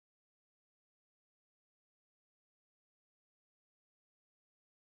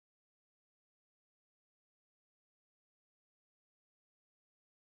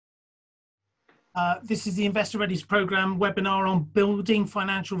This is the Investor Readies Programme webinar on building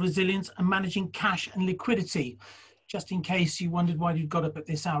financial resilience and managing cash and liquidity, just in case you wondered why you got up at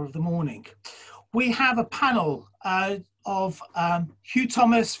this hour of the morning. We have a panel of Hugh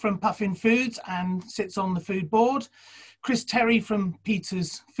Thomas from Puffin Foods and sits on the food board, Chris Terry from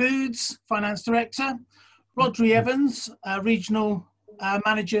Peters Foods, Finance Director, Rhodri Evans, Regional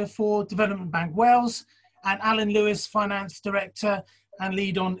Manager for Development Bank Wales, and Alan Lewis, Finance Director and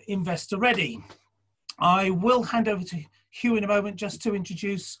Lead on Investor Ready. I will hand over to Hugh in a moment just to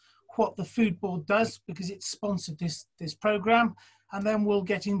introduce what the food board does, because it's sponsored this programme, and then we'll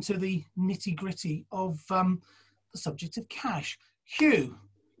get into the nitty-gritty of the subject of cash. Hugh,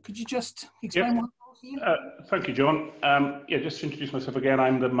 could you just explain what thank you, John. Just to introduce myself again,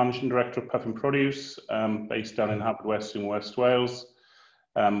 I'm the Managing Director of Puffin Produce, based down in Haverfordwest in West Wales.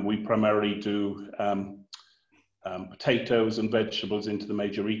 We primarily do potatoes and vegetables into the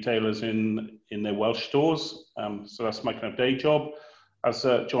major retailers in their Welsh stores. So that's my kind of day job. As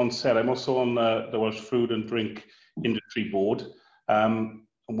John said, I'm also on the Welsh Food and Drink Industry Board.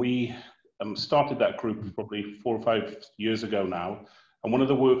 We started that group probably 4 or 5 years ago now. And one of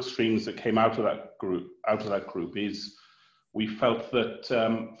the work streams that came out of that group is we felt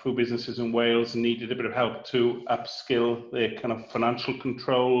that food businesses in Wales needed a bit of help to upskill their kind of financial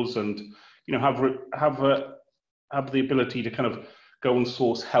controls and, you know, have the ability to kind of go and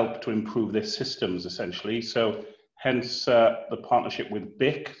source help to improve their systems, essentially. So hence the partnership with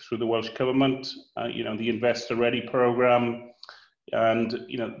BIC through the Welsh Government, the Investor Ready programme, and,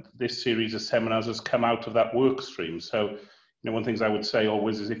 this series of seminars has come out of that work stream. So, one of the things I would say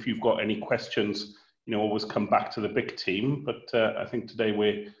always is if you've got any questions, always come back to the BIC team. But I think today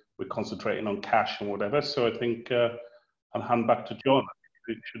we're concentrating on cash and whatever. So I think I'll hand back to John.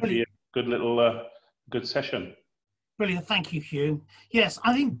 It should be a good little good session. Brilliant, thank you, Hugh. Yes,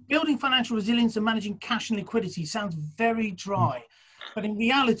 I think building financial resilience and managing cash and liquidity sounds very dry, but in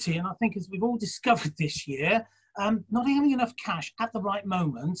reality, and I think as we've all discovered this year, not having enough cash at the right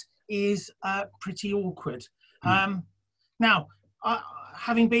moment is pretty awkward. Now,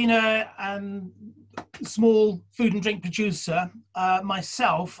 having been a small food and drink producer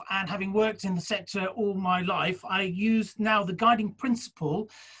myself, and having worked in the sector all my life, I use now the guiding principle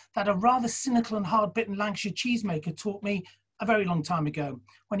that a rather cynical and hard-bitten Lancashire cheesemaker taught me a very long time ago,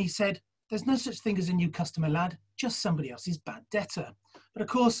 when he said, "There's no such thing as a new customer, lad, just somebody else's bad debtor." But of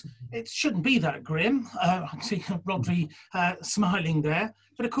course, it shouldn't be that grim. I see Rhodri smiling there.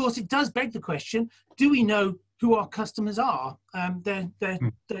 But of course, it does beg the question, do we know who our customers are, their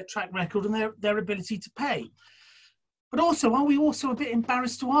track record and their ability to pay? But also, are we also a bit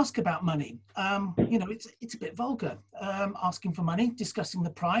embarrassed to ask about money? It's a bit vulgar, asking for money, discussing the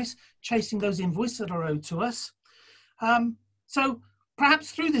price, chasing those invoices that are owed to us. So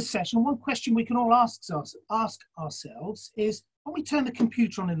perhaps through this session, one question we can all ask ourselves is, when we turn the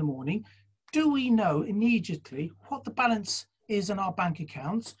computer on in the morning, do we know immediately what the balance is in our bank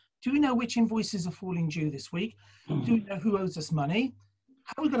accounts? Do we know which invoices are falling due this week? Do we know who owes us money?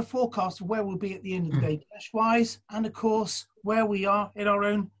 Have we got a forecast of where we'll be at the end of the day cash-wise? And of course, where we are in our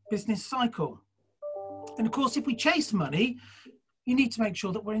own business cycle. And of course, if we chase money, you need to make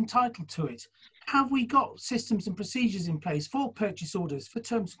sure that we're entitled to it. Have we got systems and procedures in place for purchase orders, for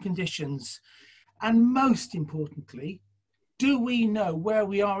terms and conditions? And most importantly, do we know where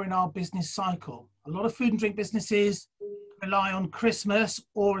we are in our business cycle? A lot of food and drink businesses rely on Christmas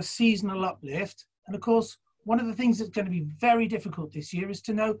or a seasonal uplift. And of course, one of the things that's going to be very difficult this year is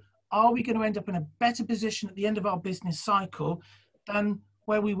to know, are we going to end up in a better position at the end of our business cycle than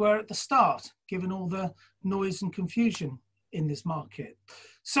where we were at the start, given all the noise and confusion in this market?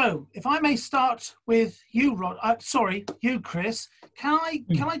 So if I may start with you, Chris, can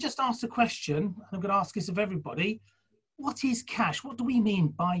I just ask a question? I'm going to ask this of everybody. What is cash? What do we mean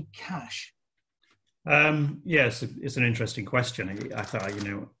by cash? Yes, it's an interesting question.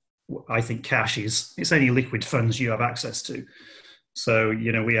 I think cash it's any liquid funds you have access to. So,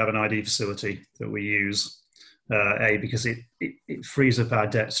 we have an ID facility that we use, because it frees up our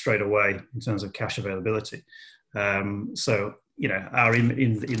debt straight away in terms of cash availability. So,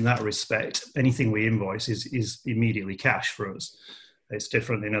 in that respect, anything we invoice is immediately cash for us. It's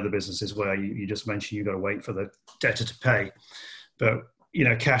different in other businesses where you just mentioned you've got to wait for the debtor to pay. But,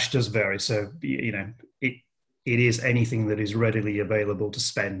 cash does vary. So, it is anything that is readily available to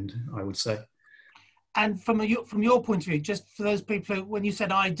spend, I would say. And from your point of view, just for those people, when you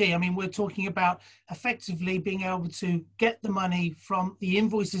said ID, I mean, we're talking about effectively being able to get the money from the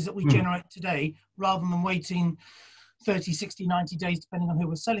invoices that we generate today, rather than waiting 30, 60, 90 days, depending on who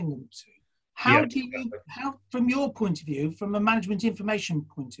we're selling them to. How do you, from your point of view, from a management information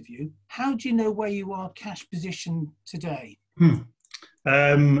point of view, how do you know where you are cash position today?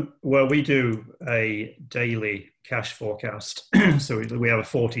 Well, we do a daily cash forecast. So we have a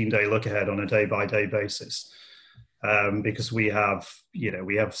 14-day look ahead on a day-by-day basis. Because we have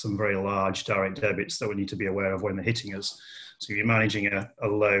some very large direct debits that we need to be aware of when they're hitting us. So if you're managing a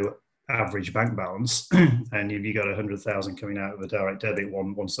low average bank balance, and if you've got 100,000 coming out of a direct debit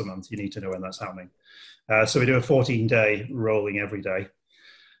once a month, you need to know when that's happening. So we do a 14-day rolling every day,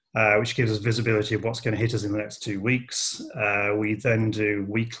 which gives us visibility of what's going to hit us in the next 2 weeks. We then do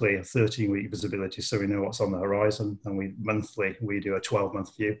weekly, a 13-week visibility, so we know what's on the horizon, and monthly, we do a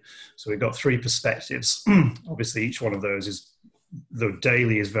 12-month view. So we've got 3 perspectives. Obviously, each one of those is, the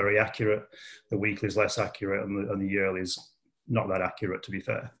daily is very accurate, the weekly is less accurate, and the yearly is not that accurate, to be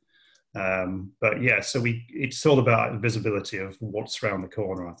fair. But yeah, so it's all about visibility of what's around the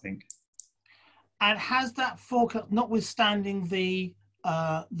corner, I think. And has that forecast, notwithstanding the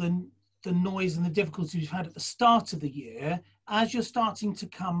noise and the difficulties we've had at the start of the year, as you're starting to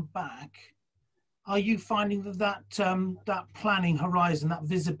come back, are you finding that planning horizon, that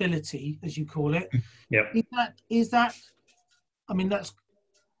visibility, as you call it, is that I mean, that's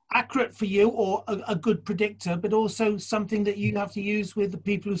accurate for you, or a good predictor, but also something that you have to use with the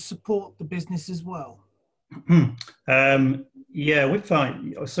people who support the business as well? Yeah, we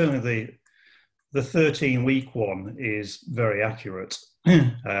find certainly the 13-week one is very accurate.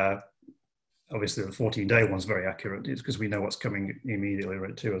 Obviously, the 14-day one's very accurate. It's because we know what's coming immediately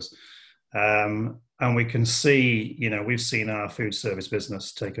right to us. And we can see, we've seen our food service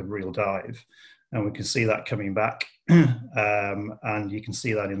business take a real dive, and we can see that coming back. And you can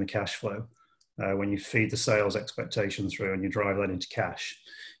see that in the cash flow. When you feed the sales expectation through and you drive that into cash,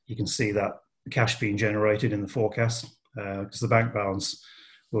 you can see that cash being generated in the forecast, because the bank balance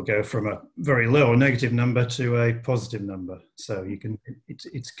will go from a very low or negative number to a positive number. So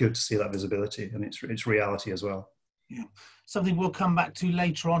it's good to see that visibility, and it's reality as well. Yeah, something we'll come back to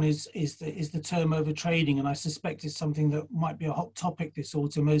later on is the term over trading, and I suspect it's something that might be a hot topic this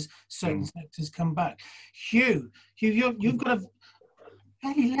autumn as certain sectors come back. Hugh, you've got a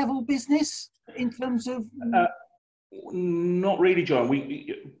fairly level business in terms of. Not really, John.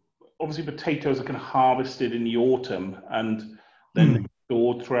 We obviously, potatoes are kind of harvested in the autumn and then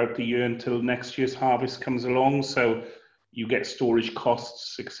stored throughout the year until next year's harvest comes along. So you get storage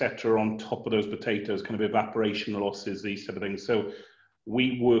costs, etc., on top of those potatoes, kind of evaporation losses, these type of things. So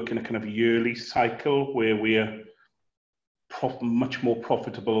we work in a kind of yearly cycle where we're much more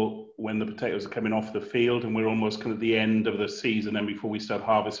profitable when the potatoes are coming off the field, and we're almost kind of the end of the season. And before we start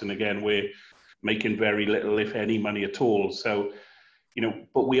harvesting again, we're making very little, if any, money at all. So,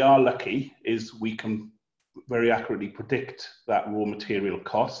 but we are lucky is we can very accurately predict that raw material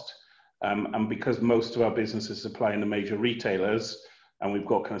cost. And because most of our business is supplying the major retailers, and we've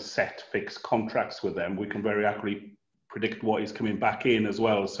got kind of set fixed contracts with them, we can very accurately predict what is coming back in as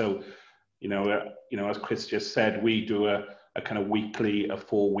well. So, as Chris just said, we do a kind of weekly, a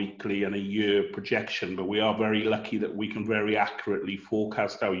 4-weekly, and a year projection. But we are very lucky that we can very accurately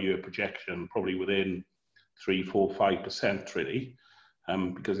forecast our year projection, probably within 3, 4, 5% really.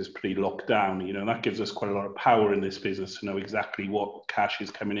 Because it's pretty locked down, and that gives us quite a lot of power in this business to know exactly what cash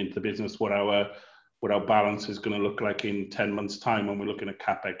is coming into the business, what our balance is going to look like in 10 months' time when we're looking at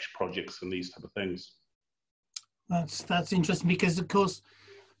CapEx projects and these type of things. That's interesting, because of course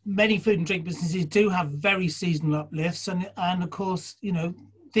many food and drink businesses do have very seasonal uplifts, and of course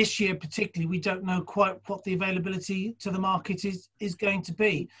this year particularly we don't know quite what the availability to the market is going to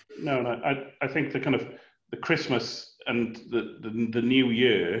be. No, I think the Christmas and the new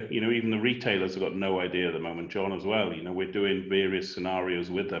year, even the retailers have got no idea at the moment, John, as well. We're doing various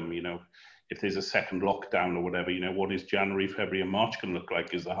scenarios with them. If there's a second lockdown or whatever, what is January, February and March going to look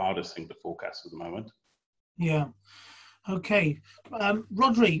like is the hardest thing to forecast at the moment. Yeah. Okay.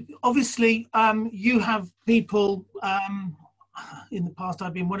 Rodri, obviously you have people, in the past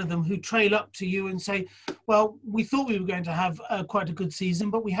I've been one of them, who trail up to you and say, well, we thought we were going to have quite a good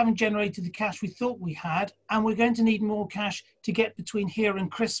season, but we haven't generated the cash we thought we had, and we're going to need more cash to get between here and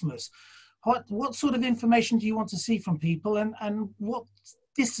Christmas. What sort of information do you want to see from people, and what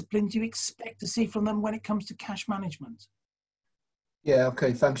discipline do you expect to see from them when it comes to cash management? Yeah,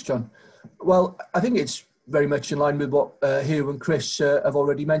 okay, thanks, John. Well, I think it's very much in line with what Hugh and Chris have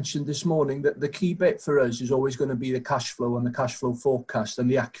already mentioned this morning, that the key bit for us is always going to be the cash flow and the cash flow forecast and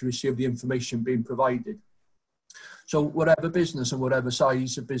the accuracy of the information being provided. So whatever business and whatever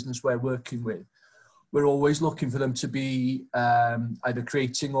size of business we're working with, we're always looking for them to be either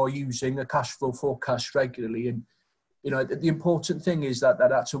creating or using a cash flow forecast regularly. And the important thing is that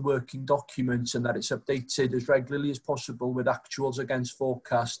that's a working document and that it's updated as regularly as possible with actuals against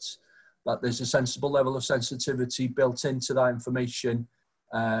forecasts, that there's a sensible level of sensitivity built into that information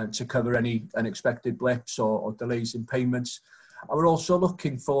to cover any unexpected blips or delays in payments. And we're also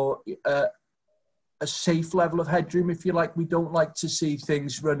looking for a safe level of headroom, if you like. We don't like to see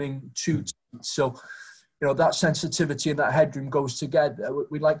things running too tight. So, that sensitivity and that headroom goes together.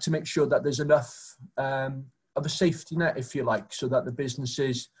 We'd like to make sure that there's enough of a safety net, if you like, so that the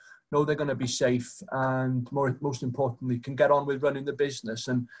businesses know they're going to be safe and, most importantly, can get on with running the business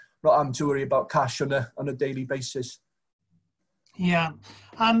and not having to worry about cash on a daily basis. Yeah.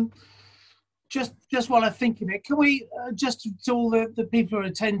 Just while I think of it, can we, just to all the people who are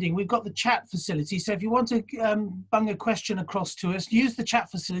attending, we've got the chat facility. So if you want to bung a question across to us, use the chat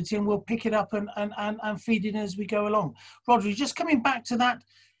facility and we'll pick it up and feed it as we go along. Rodri, just coming back to that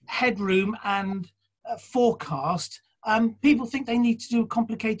headroom and forecast, people think they need to do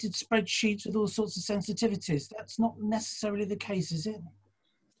complicated spreadsheets with all sorts of sensitivities. That's not necessarily the case, is it?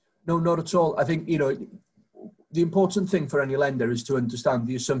 No, not at all. I think, the important thing for any lender is to understand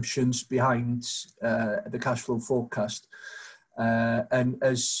the assumptions behind the cash flow forecast. And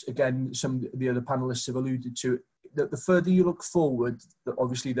as, again, some of the other panelists have alluded to, the further you look forward,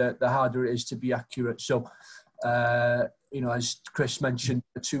 obviously the harder it is to be accurate. So, as Chris mentioned,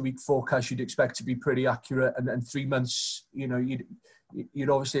 a 2-week forecast you'd expect to be pretty accurate, and 3 months, you'd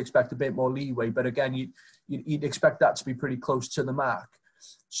obviously expect a bit more leeway. But again, you'd expect that to be pretty close to the mark.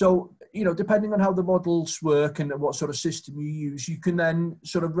 So, depending on how the models work and what sort of system you use, you can then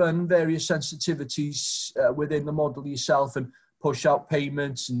sort of run various sensitivities within the model yourself and push out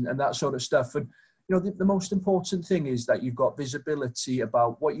payments and that sort of stuff. And, the most important thing is that you've got visibility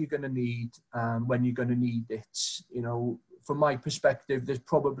about what you're going to need and when you're going to need it. From my perspective, there's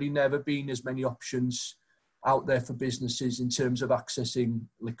probably never been as many options out there for businesses in terms of accessing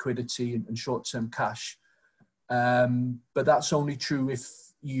liquidity and short-term cash. But that's only true if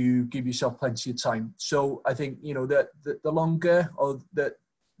you give yourself plenty of time. So I think, the longer or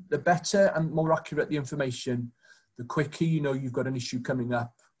the better and more accurate the information, the quicker you've got an issue coming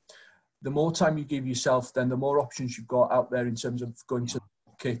up. The more time you give yourself, then the more options you've got out there in terms of going to the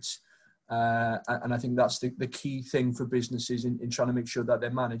market. And I think that's the key thing for businesses in trying to make sure that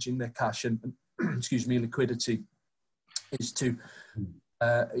they're managing their cash and liquidity, is to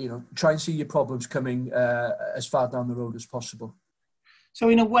try and see your problems coming as far down the road as possible. So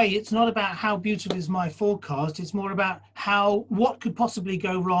in a way, it's not about how beautiful is my forecast. It's more about what could possibly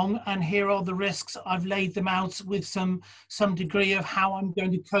go wrong, and here are the risks. I've laid them out with some degree of how I'm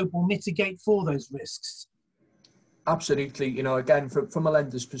going to cope or mitigate for those risks. Absolutely. Again, from a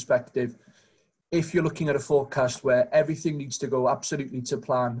lender's perspective, if you're looking at a forecast where everything needs to go absolutely to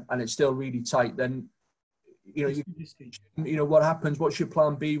plan and it's still really tight, then what happens? What's your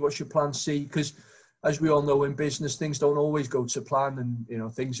plan B? What's your plan C? Because as we all know in business, things don't always go to plan,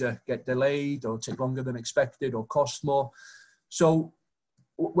 and things get delayed or take longer than expected or cost more. So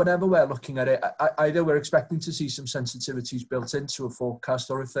whenever we're looking at it, either we're expecting to see some sensitivities built into a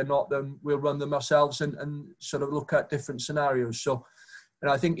forecast, or if they're not, then we'll run them ourselves and sort of look at different scenarios. So,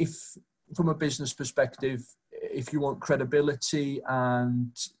 I think if from a business perspective, if you want credibility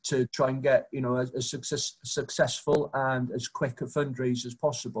and to try and get as successful and as quick a fundraise as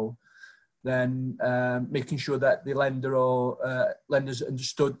possible, then making sure that the lender or lenders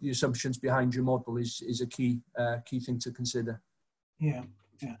understood the assumptions behind your model is a key thing to consider. Yeah.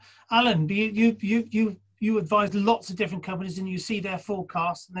 Alan, you advise lots of different companies, and you see their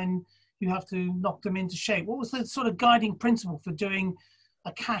forecasts, and then you have to knock them into shape. What was the sort of guiding principle for doing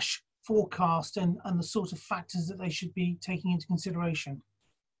a cash forecast and the sort of factors that they should be taking into consideration?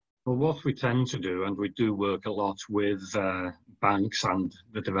 Well, what we tend to do, and we do work a lot with banks and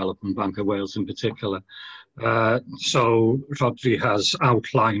the Development Bank of Wales in particular. So Rodri has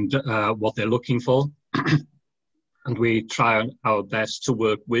outlined what they're looking for. And we try our best to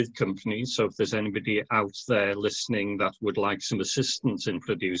work with companies. So if there's anybody out there listening that would like some assistance in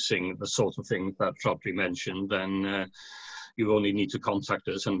producing the sort of thing that Rodri mentioned, then you only need to contact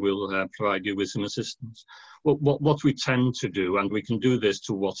us and we'll provide you with some assistance. What we tend to do, and we can do this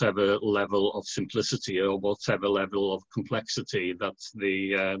to whatever level of simplicity or whatever level of complexity that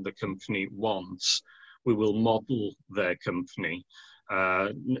the company wants, we will model their company.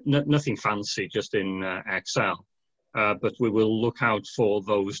 Nothing fancy, just in Excel. but we will look out for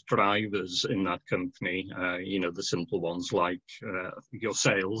those drivers in that company, the simple ones like your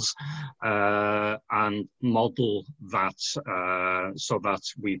sales, and model that so that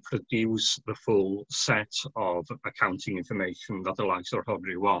we produce the full set of accounting information that the likes of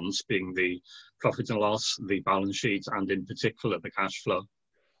Rheoli wants, being the profit and loss, the balance sheet, and in particular the cash flow.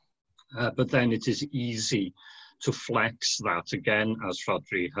 But then it is easy to flex that, again, as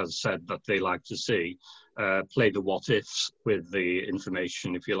Rheoli has said that they like to see, play the what ifs with the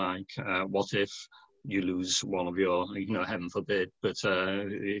information, if you like. What if you lose one of your, heaven forbid, but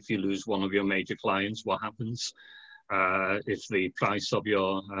if you lose one of your major clients, what happens? If the price of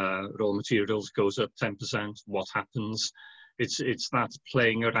your raw materials goes up 10%, what happens? It's that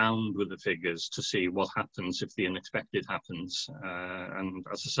playing around with the figures to see what happens if the unexpected happens. And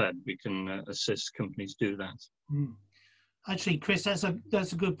as I said, we can assist companies do that. Mm. Actually, Chris, that's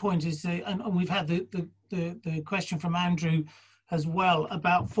a good point. And we've had the question from Andrew as well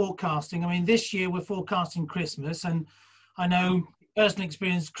about forecasting. I mean, this year we're forecasting Christmas, and I know personal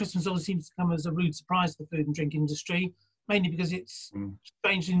experience, Christmas always seems to come as a rude surprise to the food and drink industry, mainly because it's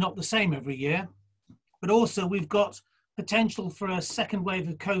strangely not the same every year. But also we've got potential for a second wave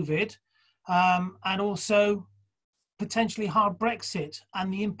of COVID, and also potentially hard Brexit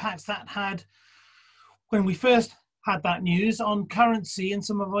and the impacts that had when we first had that news on currency and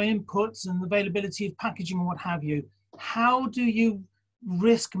some of our inputs and availability of packaging and what have you. How do you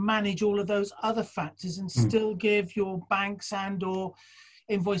risk manage all of those other factors and still give your banks and or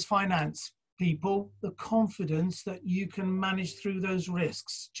invoice finance people the confidence that you can manage through those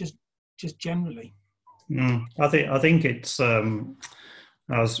risks, just generally? I think it's,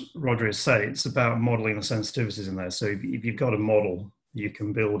 as Roger has said, it's about modelling the sensitivities in there. So if you've got a model, you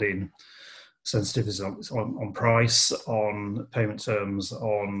can build in sensitivities on price, on payment terms,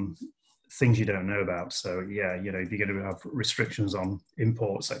 on things you don't know about. So yeah, if you're going to have restrictions on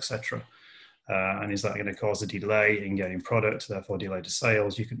imports, etc., and is that going to cause a delay in getting product, therefore delay to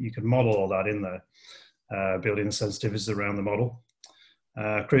sales? You can model all that in there, build in the sensitivities around the model.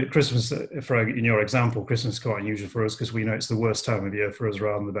 Christmas, in your example, Christmas is quite unusual for us because we know it's the worst time of year for us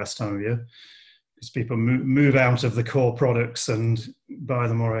rather than the best time of year, because people move out of the core products and buy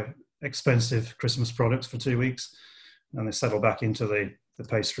the more expensive Christmas products for 2 weeks, and they settle back into the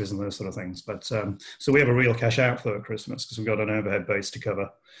pastries and those sort of things. But so we have a real cash outflow at Christmas because we've got an overhead base to cover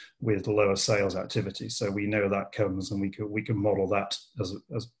with lower sales activity. So we know that comes, and we can model that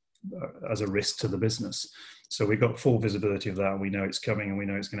as a risk to the business. So we've got full visibility of that, and we know it's coming, and we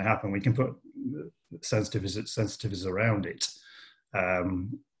know it's going to happen. We can put sensitivities around it,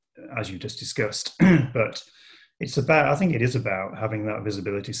 as you just discussed. But I think it is about having that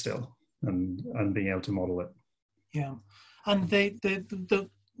visibility still and being able to model it. Yeah, and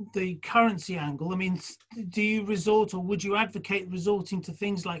the currency angle. I mean, do you resort, or would you advocate resorting to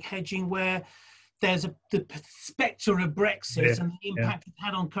things like hedging, where there's the spectre of Brexit and the impact it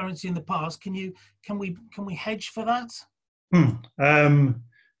had on currency in the past? Can we hedge for that?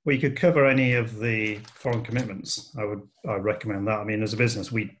 We could cover any of the foreign commitments. I recommend that. I mean, as a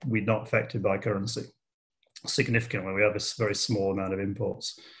business, we're not affected by currency significantly. We have a very small amount of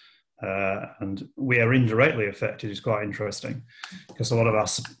imports, and we are indirectly affected. It's quite interesting because a lot of our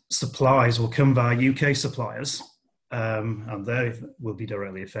supplies will come via UK suppliers. And they will be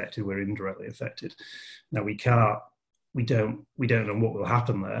directly affected. We're indirectly affected. Now we don't know what will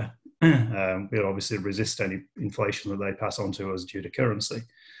happen there. We'll obviously resist any inflation that they pass on to us due to currency,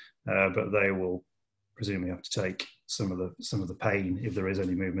 but they will presumably have to take some of the pain if there is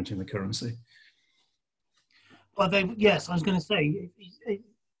any movement in the currency. Well, yes, I was going to say,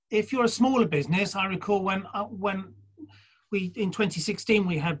 if you're a smaller business, I recall when in 2016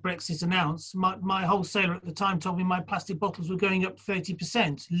 we had Brexit announced. My wholesaler at the time told me my plastic bottles were going up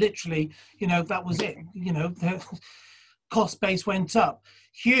 30%. Literally, that was it. The cost base went up.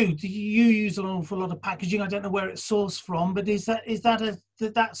 Hugh, you use an awful lot of packaging. I don't know where it's sourced from, but is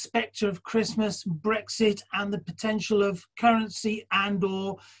that spectre of Christmas, Brexit, and the potential of currency and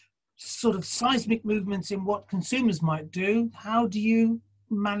or sort of seismic movements in what consumers might do? How do you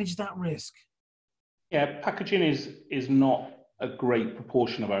manage that risk? Yeah, packaging is not a great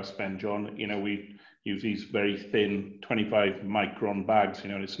proportion of our spend, John. We use these very thin 25 micron bags.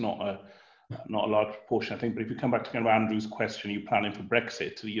 It's not a large proportion, I think. But if you come back to kind of Andrew's question, are you planning for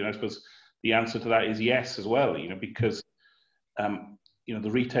Brexit? I suppose the answer to that is yes as well. Because the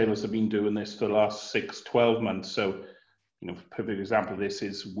retailers have been doing this for the last 6-12 months. So a perfect example of this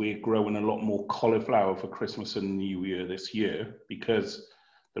is we're growing a lot more cauliflower for Christmas and New Year this year because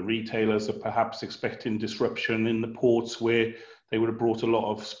the retailers are perhaps expecting disruption in the ports where they would have brought a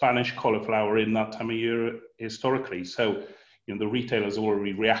lot of Spanish cauliflower in that time of year historically. So, you know, the retailers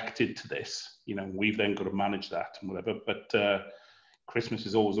already reacted to this. You know, we've then got to manage that and whatever. But Christmas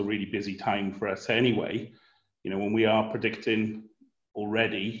is always a really busy time for us anyway. You know, when we are predicting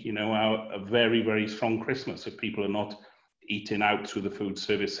already, you know, a very, very strong Christmas, if people are not eating out through the food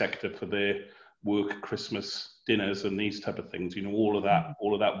service sector for their work Christmas dinners and these type of things, you know, all of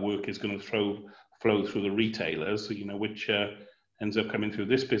that work is going to flow through the retailers, you know, which ends up coming through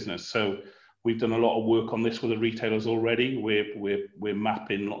this business. So we've done a lot of work on this with the retailers already. We're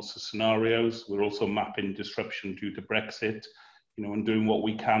mapping lots of scenarios. We're also mapping disruption due to Brexit, you know, and doing what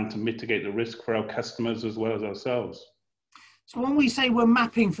we can to mitigate the risk for our customers as well as ourselves. So when we say we're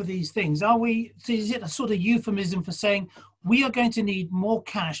mapping for these things, is it a sort of euphemism for saying we are going to need more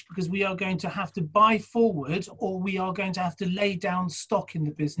cash because we are going to have to buy forward, or we are going to have to lay down stock in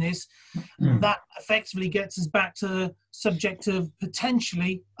the business? And that effectively gets us back to the subject of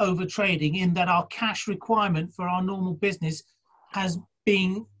potentially over trading, in that our cash requirement for our normal business has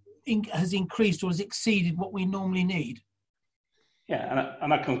increased or has exceeded what we normally need. Yeah,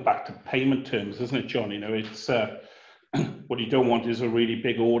 and that comes back to payment terms, doesn't it, John? You know, it's what you don't want is a really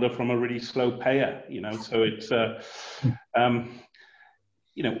big order from a really slow payer. You know, so it's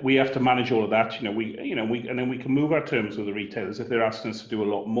you know, we have to manage all of that. You know, and then we can move our terms with the retailers if they're asking us to do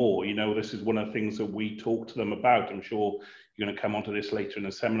a lot more. You know, this is one of the things that we talk to them about. I'm sure you're going to come onto this later in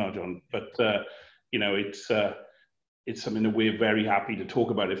the seminar, John. But you know, it's something that we're very happy to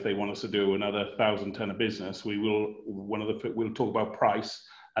talk about. If they want us to do another 1,000 ton of business, we will. We'll talk about price,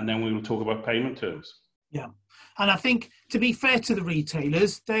 and then we will talk about payment terms. Yeah. And I think, to be fair to the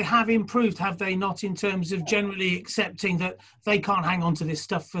retailers, they have improved, have they not, in terms of generally accepting that they can't hang on to this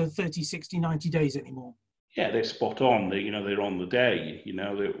stuff for 30, 60, 90 days anymore? Yeah, they're spot on. You know, they're on the day. You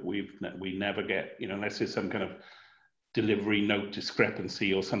know, that we never get, you know, unless there's some kind of delivery note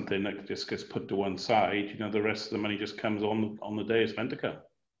discrepancy or something that just gets put to one side, you know, the rest of the money just comes on the day it's meant to come.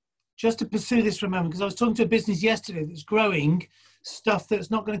 Just to pursue this for a moment, because I was talking to a business yesterday that's growing stuff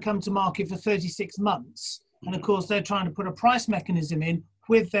that's not going to come to market for 36 months. And of course, they're trying to put a price mechanism in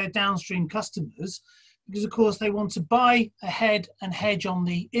with their downstream customers, because of course they want to buy ahead and hedge on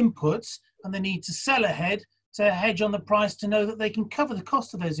the inputs, and they need to sell ahead to hedge on the price to know that they can cover the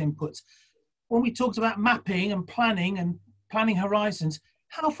cost of those inputs. When we talked about mapping and planning horizons,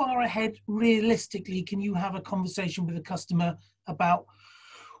 how far ahead realistically can you have a conversation with a customer about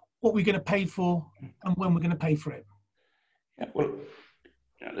what we're going to pay for and when we're going to pay for it? Yeah, well,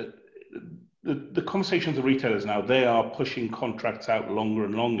 you know, the conversations with retailers now, they are pushing contracts out longer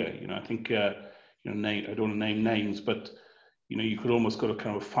and longer. You know, I think, you know, I don't want to name names, but, you know, you could almost go to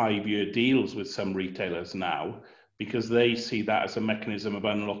kind of 5-year deals with some retailers now, because they see that as a mechanism of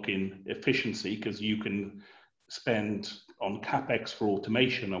unlocking efficiency, because you can spend on CapEx for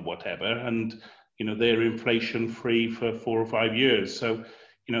automation or whatever, and, you know, they're inflation free for 4 or 5 years. So,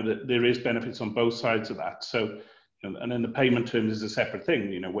 you know, there is benefits on both sides of that. So, you know, and then the payment terms is a separate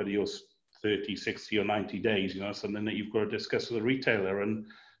thing, you know, whether you're 30, 60 or 90 days, you know, something that you've got to discuss with the retailer, and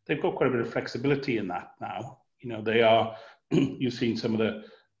they've got quite a bit of flexibility in that now. You know, they are, you've seen some of the,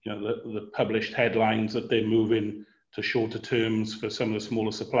 you know, the published headlines that they're moving to shorter terms for some of the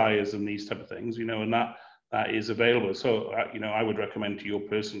smaller suppliers and these type of things, you know, and that is available. So, you know, I would recommend to your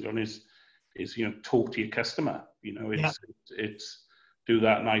person, John, is, you know, talk to your customer, you know, it's do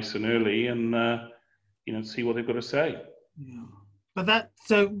that nice and early, and, you know, see what they've got to say. Yeah. But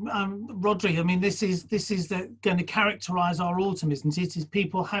Rodri, I mean, this is going to characterise our autumn, isn't it? Is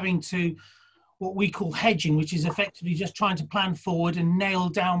people having to, what we call hedging, which is effectively just trying to plan forward and nail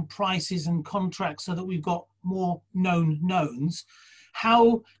down prices and contracts so that we've got more known knowns.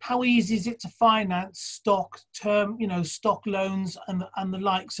 How easy is it to finance stock term, you know, stock loans and the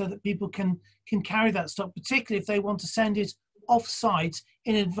like, so that people can carry that stock, particularly if they want to send it off-site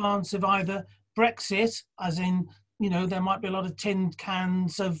in advance of either Brexit, as in, you know, there might be a lot of tinned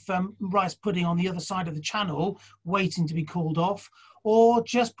cans of rice pudding on the other side of the channel waiting to be called off, or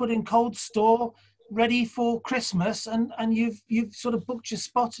just put in cold store ready for Christmas, and you've sort of booked your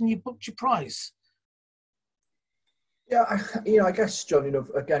spot and you've booked your price. Yeah, you know, I guess, John, you know,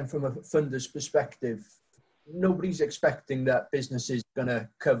 again, from a funder's perspective, nobody's expecting that business is going to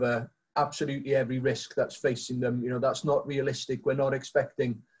cover absolutely every risk that's facing them. You know, that's not realistic. We're not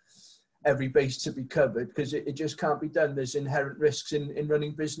expecting every base to be covered, because it just can't be done. There's inherent risks in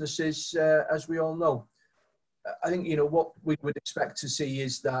running businesses, as we all know. I think, you know, what we would expect to see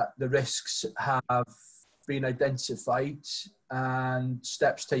is that the risks have been identified and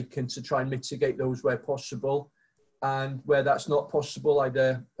steps taken to try and mitigate those where possible. And where that's not possible,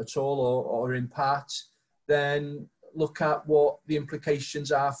 either at all or in part, then look at what the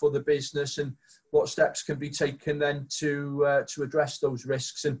implications are for the business and what steps can be taken then to address those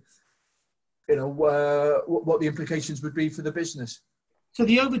risks, and what the implications would be for the business. So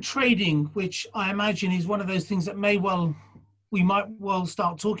the overtrading, which I imagine is one of those things that we might well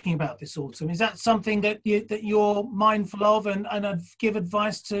start talking about this autumn, is that something that you're mindful of and give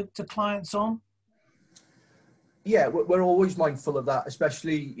advice to clients on? Yeah, we're always mindful of that,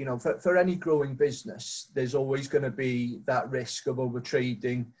 especially, for any growing business, there's always going to be that risk of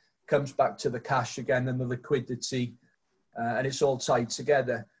overtrading. Comes back to the cash again and the liquidity, and it's all tied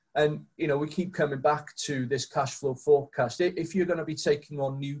together. And, we keep coming back to this cash flow forecast. If you're going to be taking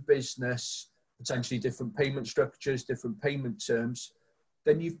on new business, potentially different payment structures, different payment terms,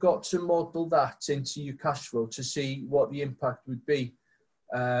 then you've got to model that into your cash flow to see what the impact would be.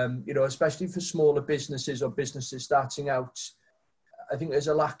 Especially for smaller businesses or businesses starting out, I think there's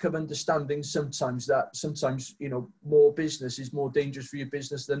a lack of understanding sometimes that more business is more dangerous for your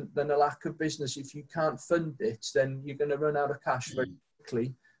business than a lack of business. If you can't fund it, then you're going to run out of cash very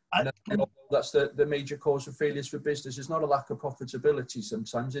quickly. And that's the major cause of failures for business. It's not a lack of profitability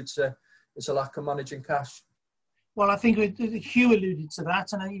sometimes, it's a lack of managing cash. Well, I think Hugh alluded to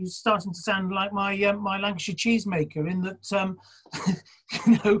that, and he was starting to sound like my Lancashire cheesemaker, in that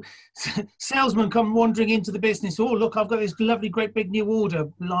salesmen come wandering into the business. Oh, look, I've got this lovely, great big new order.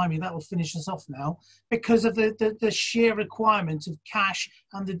 Blimey, that will finish us off now, because of the sheer requirement of cash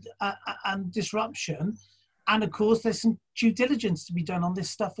and disruption. And of course, there's some due diligence to be done on this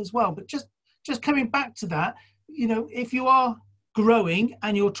stuff as well. But just coming back to that, if you are growing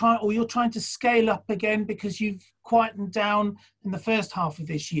and you're trying to scale up again because you've quietened down in the first half of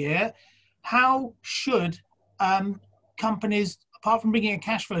this year, how should companies, apart from bringing a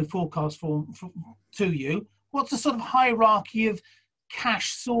cash flow forecast to you, what's the sort of hierarchy of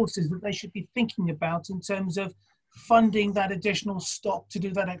cash sources that they should be thinking about in terms of funding that additional stock to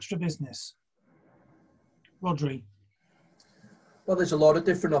do that extra business? Rodri. Well, there's a lot of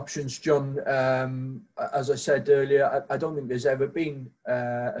different options, John. As I said earlier, I don't think there's ever been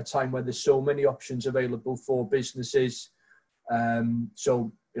a time where there's so many options available for businesses.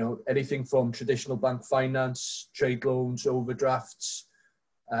 So, anything from traditional bank finance, trade loans, overdrafts,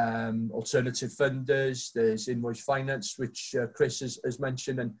 alternative funders. There's invoice finance, which Chris has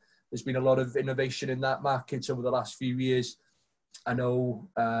mentioned, and there's been a lot of innovation in that market over the last few years. I know,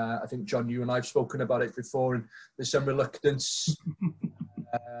 I think, John, you and I have spoken about it before, and there's some reluctance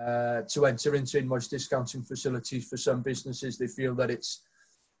to enter into invoice discounting facilities for some businesses. They feel that it's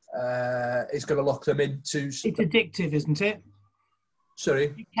going to lock them into... It's addictive, isn't it?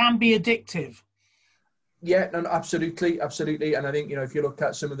 Sorry? It can be addictive. Yeah, no, absolutely. And I think, if you look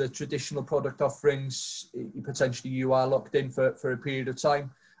at some of the traditional product offerings, you are locked in for a period of time.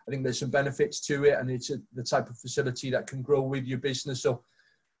 I think there's some benefits to it, and it's the type of facility that can grow with your business. So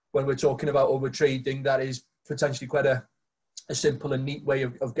when we're talking about overtrading, that is potentially quite a simple and neat way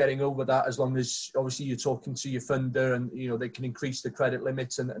of getting over that, as long as obviously you're talking to your funder and, they can increase the credit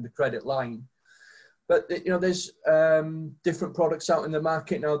limits and the credit line. But, there's different products out in the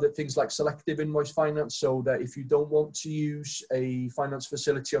market now, that things like selective invoice finance, so that if you don't want to use a finance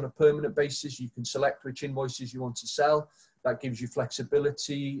facility on a permanent basis, you can select which invoices you want to sell. That gives you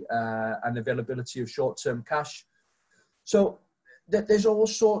flexibility and availability of short-term cash. So there's all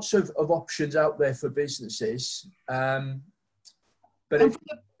sorts of options out there for businesses. But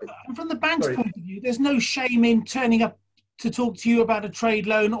from the bank's point of view, there's no shame in turning up to talk to you about a trade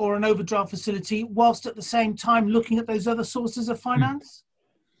loan or an overdraft facility, whilst at the same time looking at those other sources of finance?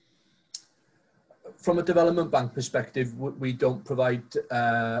 From a development bank perspective, we don't provide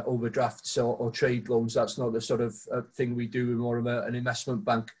overdrafts or trade loans. That's not the sort of thing we do. We're more of an investment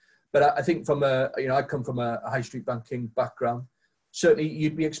bank. But I think I come from a high street banking background. Certainly,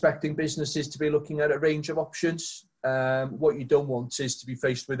 you'd be expecting businesses to be looking at a range of options. What you don't want is to be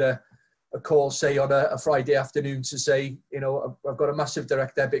faced with a call, say, on a Friday afternoon to say, I've got a massive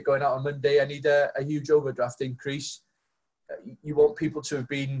direct debit going out on Monday. I need a huge overdraft increase. You want people to have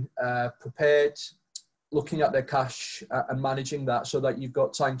been prepared, looking at their cash and managing that, so that you've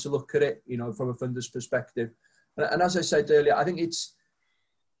got time to look at it, from a funder's perspective. And as I said earlier, I think it's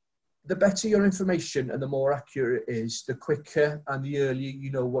the better your information and the more accurate it is, the quicker and the earlier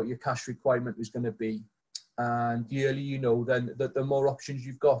you know what your cash requirement is going to be. And the earlier you know, then the more options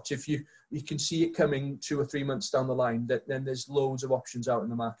you've got. If you can see it coming 2 or 3 months down the line, then there's loads of options out in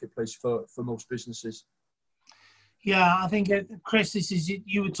the marketplace for most businesses. Yeah, I think, Chris, this is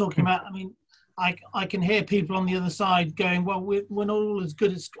you were talking about. I mean, I can hear people on the other side going, well, we're not all as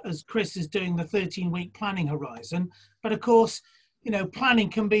good as Chris is doing the 13-week planning horizon. But of course, planning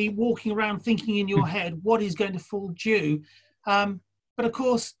can be walking around thinking in your head what is going to fall due. But of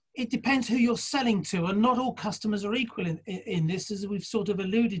course, it depends who you're selling to, and not all customers are equal in this, as we've sort of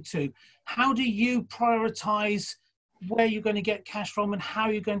alluded to. How do you prioritise where you're going to get cash from and how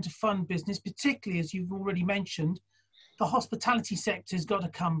you're going to fund business, particularly as you've already mentioned, the hospitality sector has got to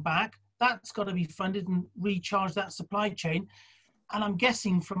come back. That's got to be funded and recharge that supply chain. And I'm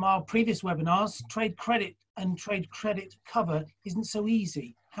guessing from our previous webinars, trade credit and trade credit cover isn't so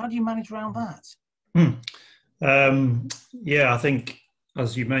easy. How do you manage around that? Yeah, I think,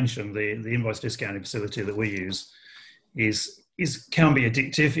 as you mentioned, the invoice discounting facility that we use can be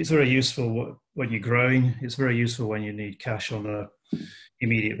addictive. It's very useful when you're growing. It's very useful when you need cash on an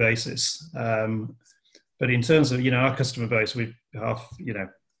immediate basis. But in terms of our customer base, we have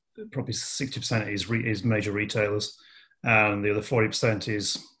probably 60% is major retailers, and the other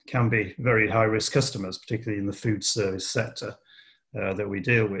 40% can be very high risk customers, particularly in the food service sector that we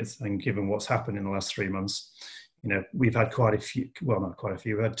deal with. And given what's happened in the last 3 months, we've had quite a few. Well, not quite a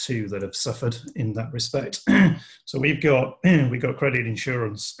few. We've had 2 that have suffered in that respect. So we've got credit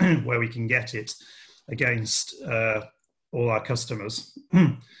insurance where we can get it against all our customers,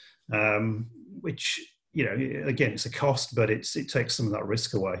 which again, it's a cost, but it takes some of that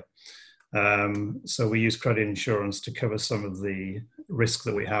risk away. So we use credit insurance to cover some of the risk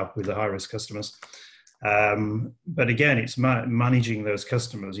that we have with the high risk customers. But again, it's managing those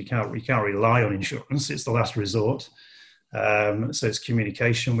customers. You can't rely on insurance. It's the last resort. So it's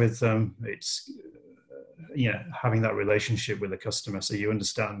communication with them. It's having that relationship with the customer, so you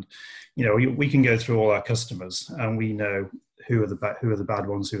understand. We can go through all our customers and we know who are the bad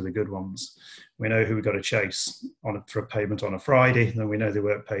ones, who are the good ones. We know who we've got to chase for a payment on a Friday, and then we know they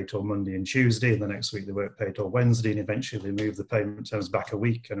weren't paid till Monday and Tuesday, and the next week they weren't paid till Wednesday, and eventually they move the payment terms back a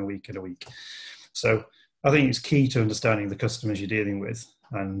week and a week and a week. So I think it's key to understanding the customers you're dealing with,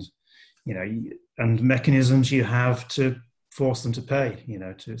 and and mechanisms you have to force them to pay,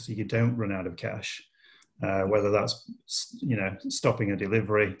 so you don't run out of cash, whether that's stopping a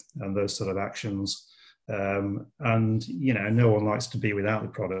delivery and those sort of actions. And no one likes to be without the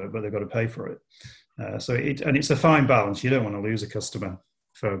product, but they've got to pay for it. So it's a fine balance. You don't want to lose a customer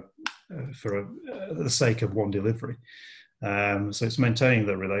for the sake of one delivery. So it's maintaining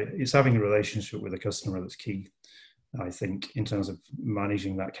it's having a relationship with the customer that's key, I think, in terms of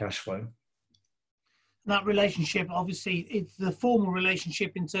managing that cash flow. That relationship, obviously, it's the formal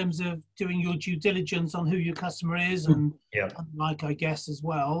relationship in terms of doing your due diligence on who your customer is, and like, I guess, as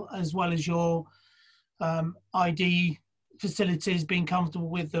well as your ID facilities, being comfortable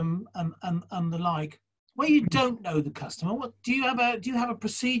with them, and the like. Where you don't know the customer, do you have a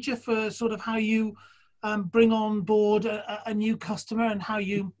procedure for sort of how you bring on board a new customer and how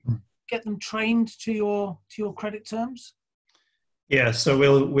you get them trained to your credit terms? Yeah, so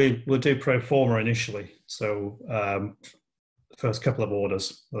we'll do pro forma initially. So the first couple of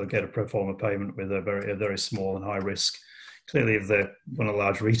orders, they'll get a pro forma payment with a very small and high risk. Clearly, if they're one of the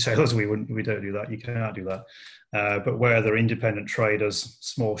large retailers, we don't do that. You can't do that. But where they're independent traders,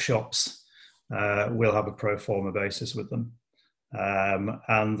 small shops, we'll have a pro forma basis with them.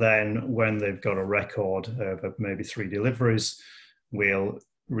 And then when they've got a record of maybe 3 deliveries, we'll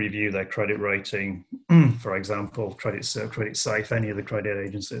review their credit rating. For example, Credit Safe, any of the credit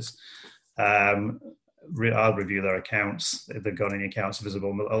agencies. I'll review their accounts if they've got any accounts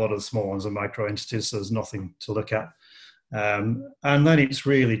visible. A lot of the small ones are micro entities, so there's nothing to look at. And then it's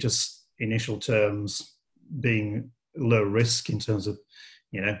really just initial terms being low risk in terms of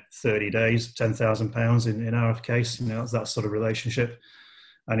 30 days, £10,000 in our case. It's that sort of relationship.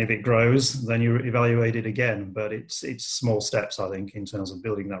 And if it grows, then you evaluate it again. But it's small steps, I think, in terms of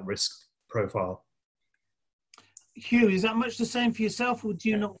building that risk profile. Hugh, is that much the same for yourself, or do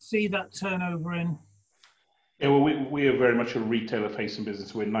you not see that turnover in? Yeah, well, we are very much a retailer-facing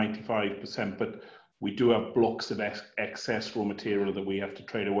business. We're 95%, but we do have blocks of excess raw material that we have to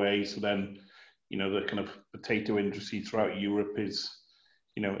trade away. So then, the kind of potato industry throughout Europe is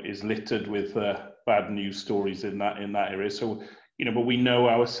littered with bad news stories in that area. So, but we know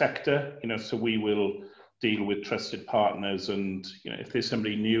our sector, so we will deal with trusted partners. And, if there's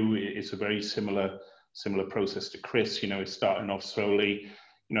somebody new, it's a very similar process to Chris. It's starting off slowly.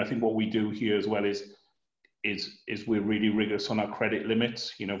 I think what we do here as well is we're really rigorous on our credit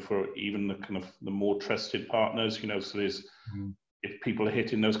limits, for even the kind of the more trusted partners, so there's, if people are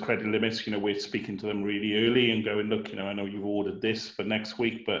hitting those credit limits, we're speaking to them really early and going, look, I know you've ordered this for next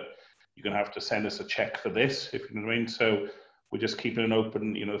week, but you're going to have to send us a check for this, if you know what I mean. So we're just keeping an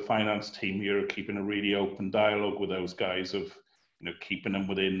open, the finance team here are keeping a really open dialogue with those guys of, keeping them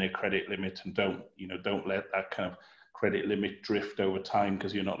within their credit limit, and don't let that kind of credit limit drift over time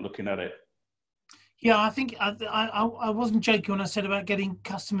because you're not looking at it. Yeah, I think I wasn't joking when I said about getting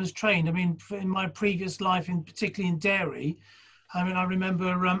customers trained. I mean, in my previous life, particularly in dairy, I mean, I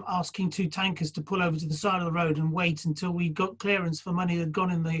remember asking 2 tankers to pull over to the side of the road and wait until we got clearance for money that had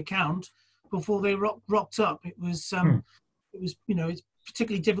gone in the account before they rocked up. It was, you know, it's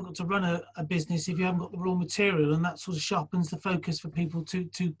particularly difficult to run a business if you haven't got the raw material, and that sort of sharpens the focus for people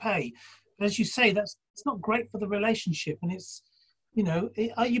to pay. But as you say, it's not great for the relationship, and it's, you know,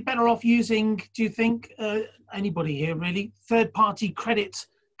 are you better off using, do you think, anybody here really, third-party credit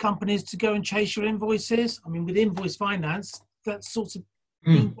companies to go and chase your invoices? I mean, with invoice finance, that's sort of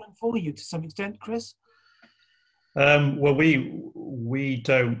being done for you to some extent, Chris. Well, we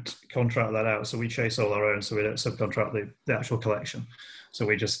don't contract that out, so we chase all our own. So we don't subcontract the actual collection. So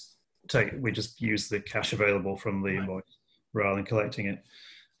we just use the cash available from the invoice rather than collecting it.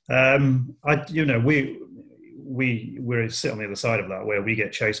 We sit on the other side of that, where we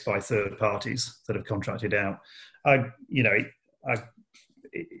get chased by third parties that have contracted out.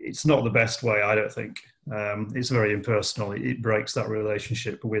 It's not the best way, I don't think. It's very impersonal. It breaks that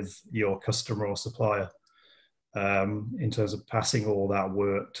relationship with your customer or supplier in terms of passing all that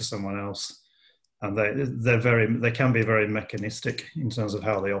work to someone else. And they can be very mechanistic in terms of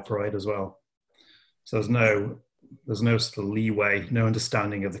how they operate as well. So there's no sort of leeway, no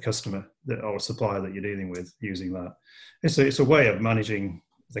understanding of the customer or supplier that you're dealing with using that. It's a way of managing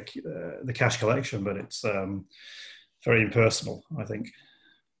the cash collection, but it's very impersonal, I think.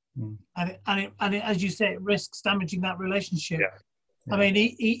 And it, as you say, it risks damaging that relationship. Yeah. I mean,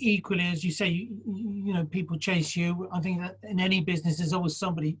 equally, as you say, you know, people chase you. I think that in any business, there's always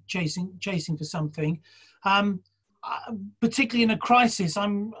somebody chasing for something. Particularly in a crisis,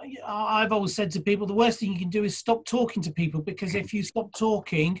 I've always said to people, the worst thing you can do is stop talking to people, because if you stop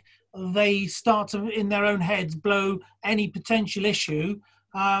talking, they start to, in their own heads, blow any potential issue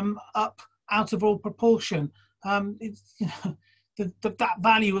up out of all proportion. It's, you know, that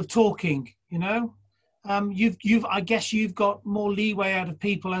value of talking, you know. I guess you've got more leeway out of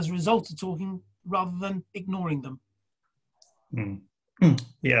people as a result of talking rather than ignoring them.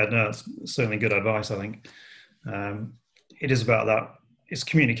 Yeah, no, it's certainly good advice, I think. It is about that. It's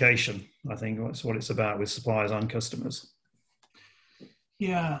communication, I think. That's what it's about with suppliers and customers.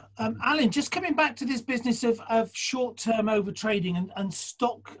 Yeah. Alan, just coming back to this business of short-term overtrading and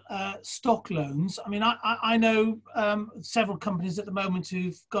stock loans. I mean, I know several companies at the moment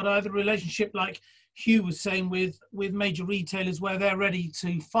who've got either a relationship like Hugh was saying with major retailers, where they're ready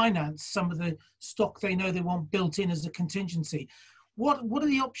to finance some of the stock they know they want built in as a contingency. What are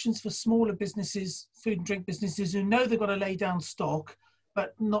the options for smaller businesses, food and drink businesses, who know they've got to lay down stock,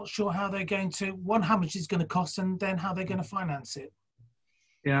 but not sure how they're going to, one, how much it's going to cost, and then how they're going to finance it?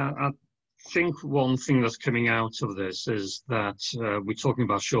 Yeah, I think one thing that's coming out of this is that we're talking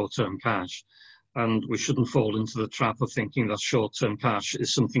about short-term cash, and we shouldn't fall into the trap of thinking that short-term cash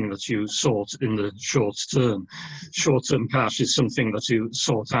is something that you sort in the short term. Short-term cash is something that you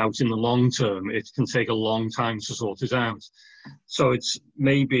sort out in the long term. It can take a long time to sort it out. So it's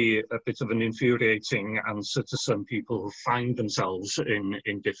maybe a bit of an infuriating answer to some people who find themselves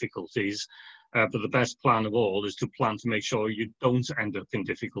in difficulties. But the best plan of all is to plan to make sure you don't end up in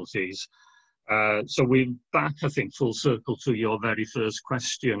difficulties. So we're back, I think, full circle to your very first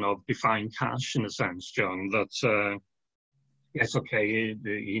question of define cash, in a sense, John, that, yes, okay,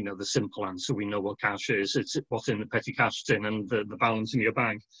 you know, the simple answer, we know what cash is. It's what's in the petty cash tin and the balance in your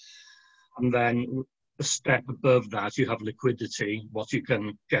bank. And then a step above that, you have liquidity, what you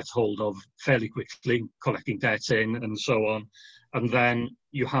can get hold of fairly quickly, collecting debt in and so on. And then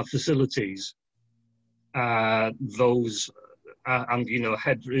you have facilities. And, you know,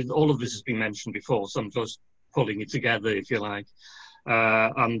 all of this has been mentioned before, so I'm just pulling it together, if you like.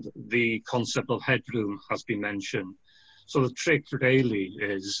 And the concept of headroom has been mentioned. So the trick really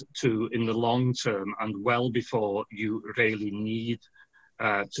is to, in the long term, and well before you really need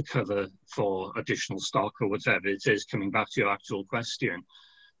to cover for additional stock or whatever it is, coming back to your actual question,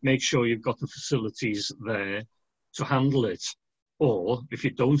 make sure you've got the facilities there to handle it. Or if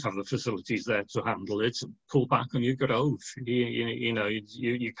you don't have the facilities there to handle it, pull back on your growth.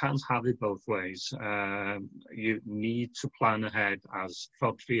 You can't have it both ways. You need to plan ahead, as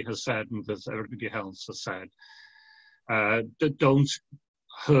Rhodri has said, and as everybody else has said. Don't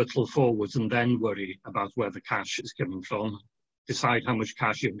hurtle forwards and then worry about where the cash is coming from. Decide how much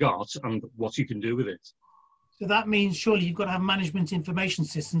cash you've got and what you can do with it. So that means surely you've got to have management information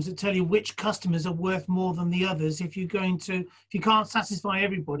systems that tell you which customers are worth more than the others. If you can't satisfy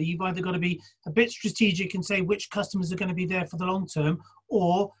everybody, you've either got to be a bit strategic and say which customers are going to be there for the long term,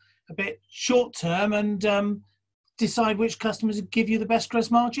 or a bit short term and decide which customers give you the best gross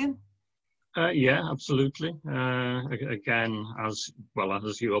margin? Yeah, absolutely. Again, as well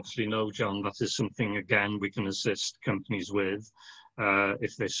as you obviously know, John, that is something, again, we can assist companies with.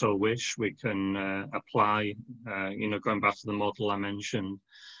 If they so wish, we can apply, going back to the model I mentioned,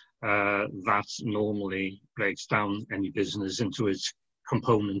 that normally breaks down any business into its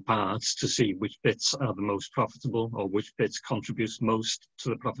component parts to see which bits are the most profitable or which bits contribute most to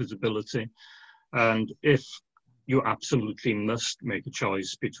the profitability. And if you absolutely must make a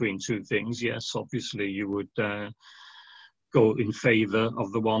choice between two things, yes, obviously you would go in favour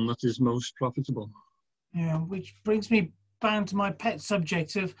of the one that is most profitable. Yeah, which brings me back to my pet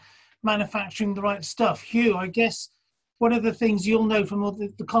subject of manufacturing the right stuff. Hugh, I guess one of the things you'll know from all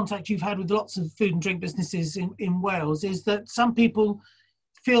the contact you've had with lots of food and drink businesses in Wales is that some people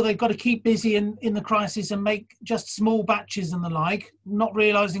feel they've got to keep busy in the crisis and make just small batches and the like, not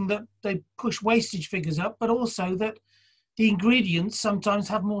realising that they push wastage figures up, but also that the ingredients sometimes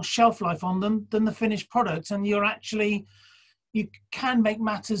have more shelf life on them than the finished product. And you can make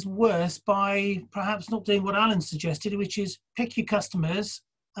matters worse by perhaps not doing what Alan suggested, which is pick your customers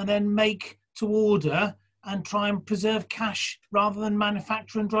and then make to order and try and preserve cash rather than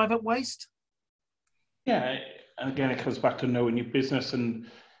manufacture and drive up waste. Yeah, and again, it comes back to knowing your business, and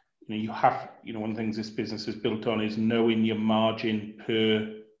you have, one of the things this business is built on is knowing your margin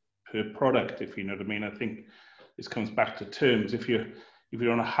per product, if you know what I mean. I think this comes back to terms. If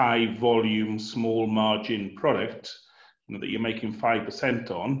you're on a high volume, small margin product, that you're making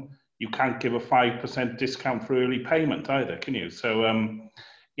 5% on, you can't give a 5% discount for early payment either, can you? So,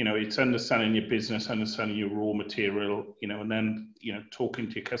 it's understanding your business, understanding your raw material, and then, talking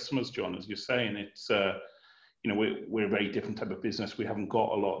to your customers, John, as you're saying, it's, we're a very different type of business. We haven't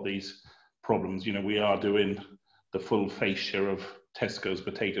got a lot of these problems. We are doing the full fascia of Tesco's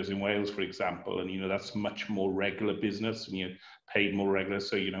potatoes in Wales, for example, and, that's much more regular business, and you're paid more regular.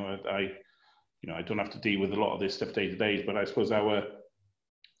 So, I don't have to deal with a lot of this stuff day to day, but I suppose our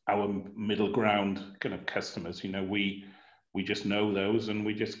middle ground kind of customers, we just know those and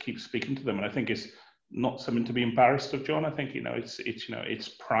we just keep speaking to them. And I think it's not something to be embarrassed of, John. I think, it's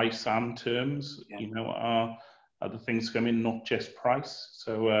price and terms, are the things come in, not just price.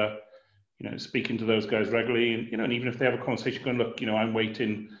 So, speaking to those guys regularly, and even if they have a conversation going, look, I'm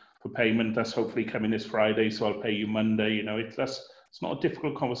waiting for payment, that's hopefully coming this Friday, so I'll pay you Monday, it's not a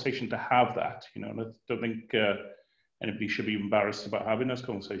difficult conversation to have that, and I don't think anybody should be embarrassed about having those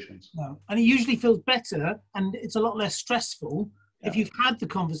conversations. No, and it usually feels better and it's a lot less stressful if you've had the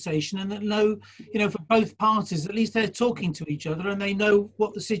conversation and that for both parties, at least they're talking to each other and they know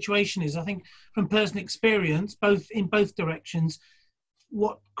what the situation is. I think from personal experience, in both directions,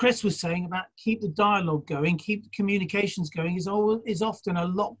 what Chris was saying about keep the dialogue going, keep the communications going is often a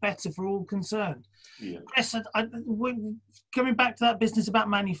lot better for all concerned. Yeah. Chris, coming back to that business about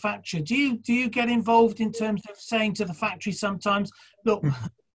manufacture, do you get involved in terms of saying to the factory sometimes, look,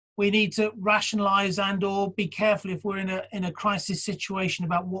 we need to rationalise and or be careful if we're in a crisis situation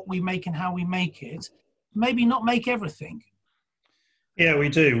about what we make and how we make it, maybe not make everything? Yeah, we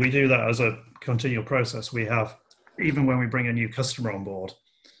do. We do that as a continual process. We have, even when we bring a new customer on board,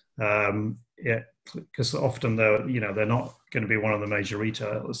 because often they're not going to be one of the major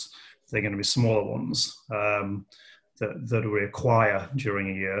retailers. They're going to be smaller ones that we acquire during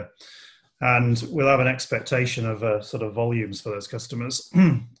a year. And we'll have an expectation of sort of volumes for those customers.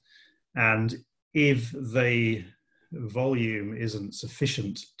 And if the volume isn't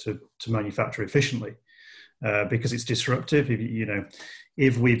sufficient to manufacture efficiently, because it's disruptive,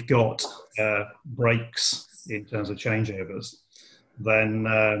 if we've got breaks in terms of changeovers, then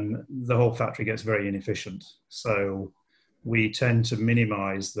the whole factory gets very inefficient. So we tend to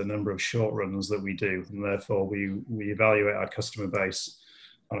minimize the number of short runs that we do, and therefore we evaluate our customer base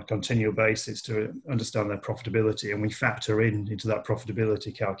on a continual basis to understand their profitability, and we factor into that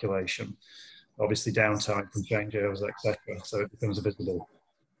profitability calculation, obviously downtime from changeovers, etc. So it becomes visible.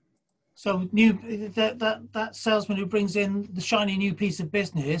 So that salesman who brings in the shiny new piece of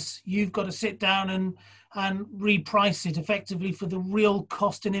business, you've got to sit down and reprice it effectively for the real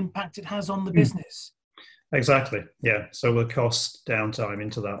cost and impact it has on the business. Exactly, yeah. So we'll cost downtime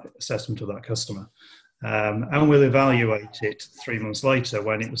into that assessment of that customer. And we'll evaluate it 3 months later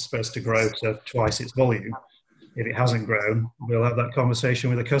when it was supposed to grow to twice its volume. If it hasn't grown, we'll have that conversation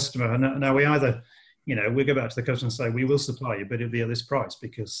with the customer. And now we either, we go back to the customer and say, we will supply you, but it'll be at this price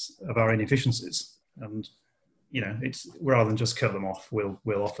because of our inefficiencies. And, it's rather than just cut them off, we'll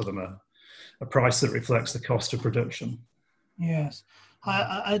offer them a price that reflects the cost of production. Yes.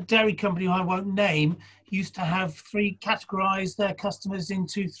 A dairy company who I won't name used to have categorize their customers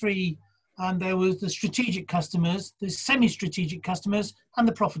into three and there was the strategic customers, the semi-strategic customers, and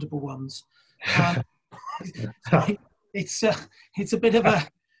the profitable ones. It's a bit of a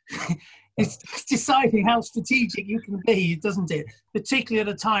it's deciding how strategic you can be, doesn't it? Particularly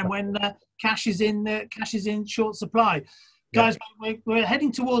at a time when cash is in short supply. Guys, we're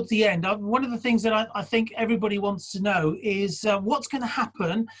heading towards the end. One of the things that I think everybody wants to know is what's going to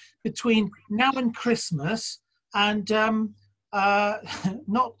happen between now and Christmas, and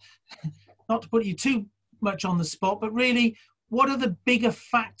not to put you too much on the spot, but really, what are the bigger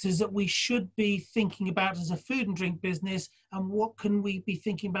factors that we should be thinking about as a food and drink business, and what can we be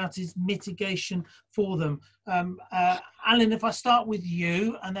thinking about as mitigation for them? Alan, if I start with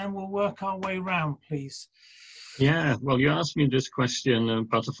you, and then we'll work our way around, please. Yeah, well, you asked me this question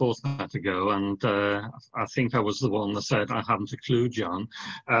about a fortnight ago, and I think I was the one that said I haven't a clue, John,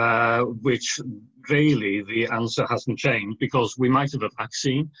 which really the answer hasn't changed, because we might have a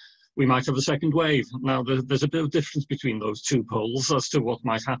vaccine, we might have a second wave. Now, there's a bit of difference between those two poles as to what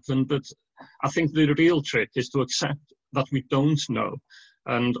might happen, but I think the real trick is to accept that we don't know.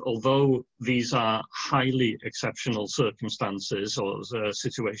 And although these are highly exceptional circumstances or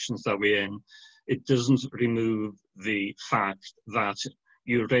situations that we're in, it doesn't remove the fact that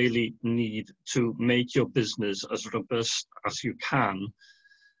you really need to make your business as robust as you can,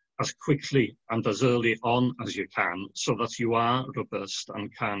 as quickly and as early on as you can, so that you are robust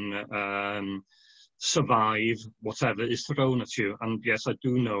and can survive whatever is thrown at you. And yes, I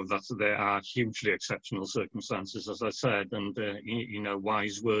do know that there are hugely exceptional circumstances, as I said, and you know,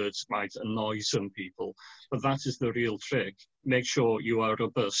 wise words might annoy some people, but that is the real trick. Make sure you are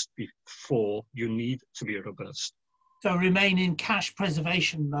robust before you need to be robust. So remain in cash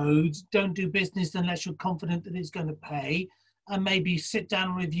preservation mode, don't do business unless you're confident that it's going to pay, and maybe sit down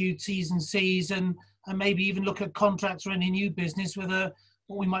and review T's and C's, and maybe even look at contracts or any new business with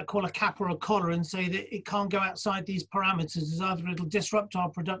what we might call a cap or a collar, and say that it can't go outside these parameters, as either it'll disrupt our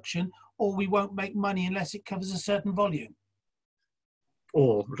production or we won't make money unless it covers a certain volume.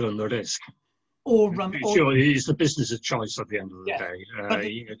 Or run the risk. Sure, it's the business's choice at the end of the day.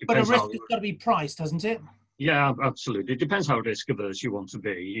 But a risk has got to be priced, hasn't it? Yeah, absolutely. It depends how risk averse you want to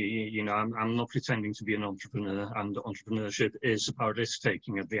be. You know, I'm not pretending to be an entrepreneur, and entrepreneurship is about risk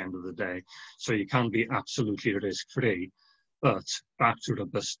taking at the end of the day. So you can be absolutely risk free, but back to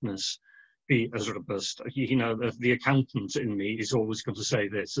robustness. Be as robust. You know, the accountant in me is always going to say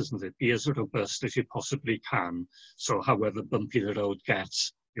this, isn't it? Be as robust as you possibly can. So however bumpy the road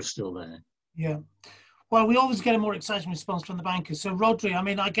gets, you're still there. Yeah. Well, we always get a more exciting response from the bankers. So, Rodri, I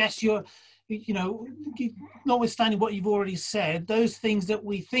mean, I guess you're, you know, notwithstanding what you've already said, those things that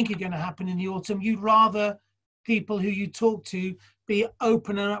we think are going to happen in the autumn, you'd rather people who you talk to be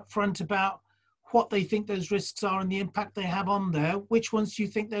open and upfront about what they think those risks are and the impact they have on there. Which ones do you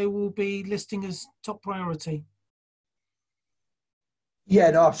think they will be listing as top priority?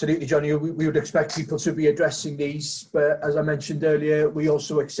 Yeah, no, absolutely, Johnny. We would expect people to be addressing these, but as I mentioned earlier, we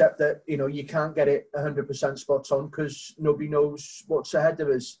also accept that, you know, you can't get it 100% spot on because nobody knows what's ahead of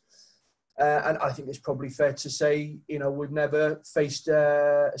us. And I think it's probably fair to say, you know, we've never faced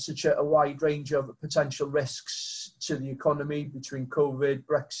such a wide range of potential risks to the economy between COVID,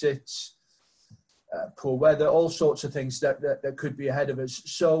 Brexit, poor weather, all sorts of things that could be ahead of us.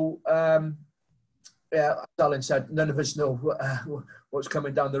 So, yeah, as Alan said, none of us know what's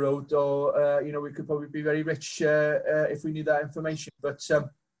coming down the road, or you know, we could probably be very rich if we knew that information. But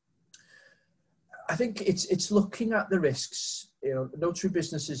I think it's looking at the risks. You know, no two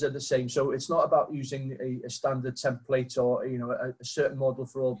businesses are the same, so it's not about using a standard template or, you know, a certain model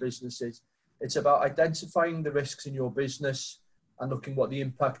for all businesses. It's about identifying the risks in your business and looking what the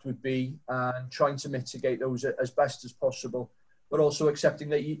impact would be and trying to mitigate those as best as possible. But also accepting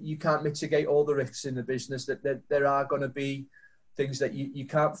that you can't mitigate all the risks in the business, that there are going to be things that you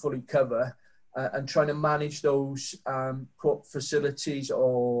can't fully cover, and trying to manage those, put facilities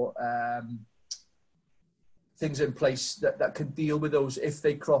or things in place that can deal with those if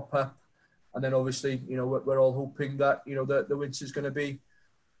they crop up. And then obviously, you know, we're all hoping that, you know, the winter's going to be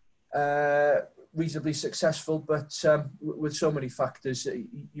reasonably successful, but with so many factors,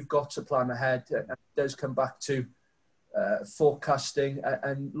 you've got to plan ahead. It does come back to forecasting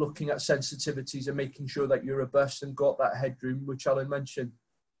and looking at sensitivities and making sure that you're robust and got that headroom, which Alan mentioned.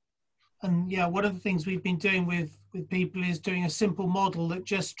 And yeah, one of the things we've been doing with people is doing a simple model that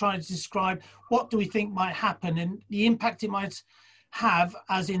just tries to describe what do we think might happen and the impact it might have,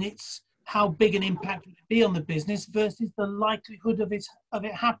 as in it's how big an impact would it be on the business versus the likelihood of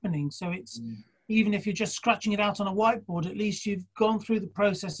it happening. So it's even if you're just scratching it out on a whiteboard, at least you've gone through the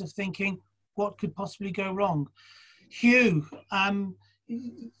process of thinking what could possibly go wrong. Hugh,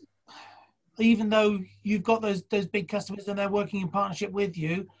 even though you've got those big customers and they're working in partnership with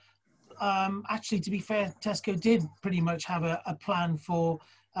you, actually, to be fair, Tesco did pretty much have a plan for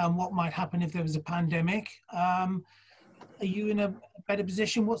what might happen if there was a pandemic. Are you in a better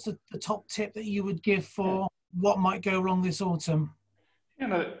position? What's the top tip that you would give for what might go wrong this autumn?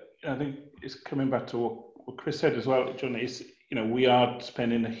 I think it's coming back to what Chris said as well, John. Is we are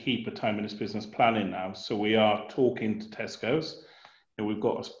spending a heap of time in this business planning now, so we are talking to Tesco's. We've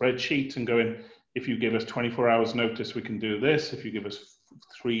got a spreadsheet and going, if you give us 24 hours notice, we can do this. If you give us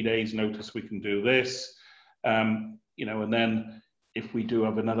 3 days notice, we can do this. And then if we do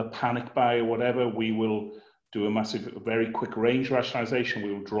have another panic buy or whatever, we will do a very quick range rationalization.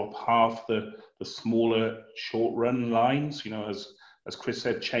 We will drop half the smaller short run lines. As Chris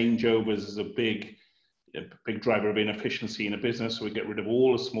said, changeovers is a big driver of inefficiency in a business. So we get rid of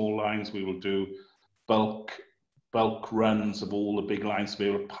all the small lines. We will do bulk runs of all the big lines to be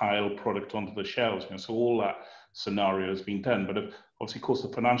able to pile product onto the shelves. So all that scenario has been done. But obviously, of course, the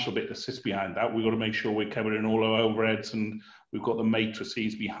financial bit that sits behind that, we've got to make sure we're covering all our overheads, and we've got the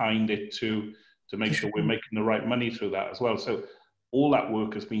matrices behind it to make sure we're making the right money through that as well. So all that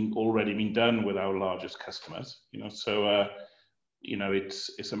work has already been done with our largest customers. So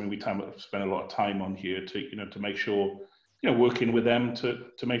it's something we spend a lot of time on here to make sure working with them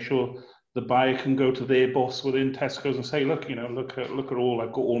to make sure the buyer can go to their boss within Tesco's and say, look at all,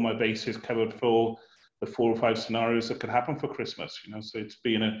 I've got all my bases covered for the 4 or 5 scenarios that could happen for Christmas. So it's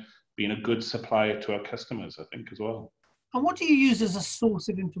being a good supplier to our customers, I think, as well. And what do you use as a source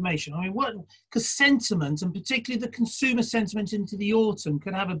of information? I mean, because sentiment, and particularly the consumer sentiment into the autumn,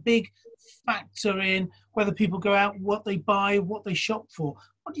 can have a big factor in whether people go out, what they buy, what they shop for.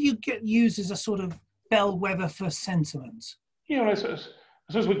 What do you use as a sort of bellwether for sentiment? I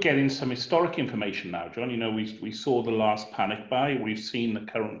suppose we're getting some historic information now, John. We saw the last panic buy. We've seen the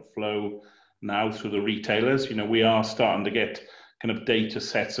current flow now through the retailers. We are starting to get kind of data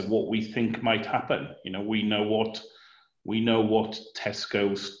sets of what we think might happen. We know what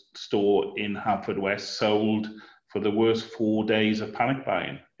Tesco's store in Haverfordwest sold for the worst 4 days of panic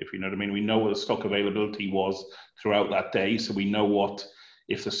buying, if you know what I mean. We know what the stock availability was throughout that day, so we know what,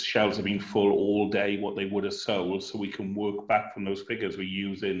 if the shelves have been full all day, what they would have sold, so we can work back from those figures we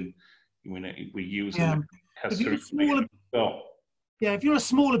use in customer information. If you're a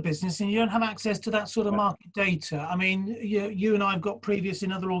smaller business and you don't have access to that sort of market data, I mean, you and I have got previous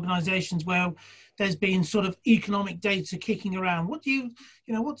in other organisations where there's been sort of economic data kicking around. What do you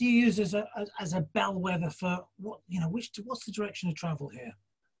use as a bellwether for what's the direction of travel here?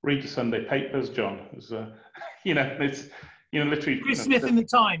 Read the Sunday papers, John. It's literally Chris Smith in the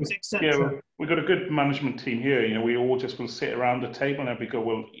Times, etc. Yeah, we've got a good management team here. We all just will sit around the table and we go,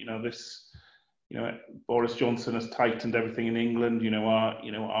 well, Boris Johnson has tightened everything in England.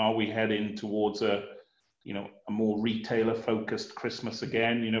 Are we heading towards a more retailer-focused Christmas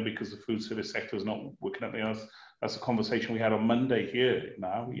again? Because the food service sector is not working out the hours. That's a conversation we had on Monday here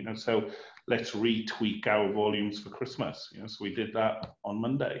now. So let's retweak our volumes for Christmas. So we did that on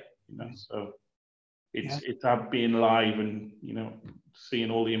Monday. So it's being live and seeing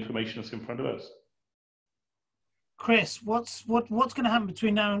all the information that's in front of us. Chris, what's going to happen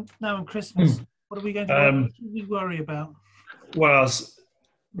between now and Christmas? What are we going to worry about? Well, as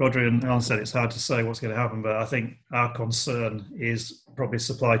Rodri and Alan said, it's hard to say what's going to happen, but I think our concern is probably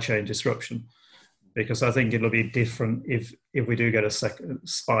supply chain disruption, because I think it'll be different if we do get a second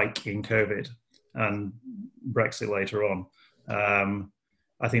spike in COVID and Brexit later on.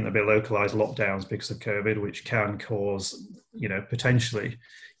 I think there'll be localized lockdowns because of COVID, which can cause, potentially,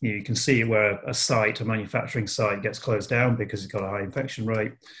 you can see where a manufacturing site gets closed down because it's got a high infection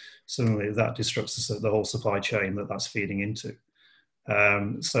rate. Suddenly that disrupts the whole supply chain that's feeding into.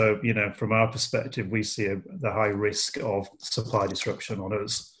 So, from our perspective, we see the high risk of supply disruption on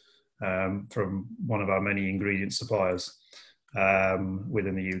us from one of our many ingredient suppliers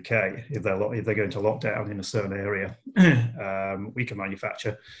within the UK. If they're going to lockdown in a certain area, we can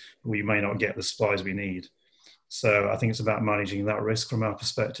manufacture, we may not get the supplies we need. So I think it's about managing that risk from our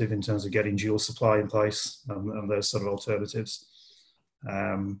perspective in terms of getting dual supply in place and those sort of alternatives.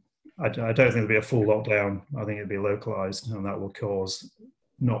 I don't think there'll be a full lockdown. I think it'll be localized, and that will cause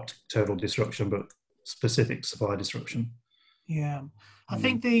not total disruption, but specific supply disruption. Yeah. I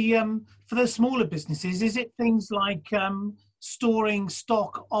think for those smaller businesses, is it things like storing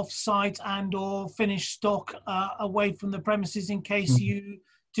stock off-site and or finished stock away from the premises in case you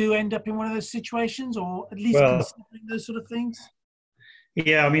do end up in one of those situations, or at least considering those sort of things?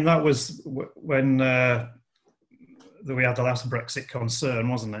 Yeah, I mean, that was when we had the last Brexit concern,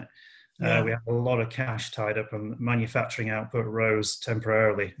 wasn't it? Yeah. We had a lot of cash tied up, and manufacturing output rose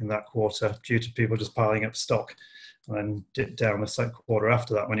temporarily in that quarter due to people just piling up stock, and then dipped down the second quarter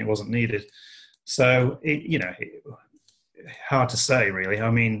after that when it wasn't needed. So, hard to say, really. I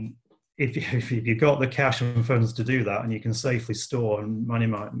mean, if you've got the cash and funds to do that, and you can safely store and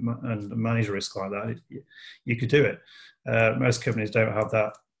manage risk like that, you could do it. Most companies don't have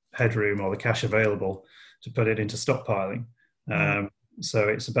that headroom or the cash available to put it into stockpiling. So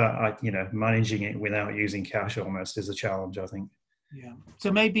it's about managing it without using cash almost is a challenge, I think. Yeah.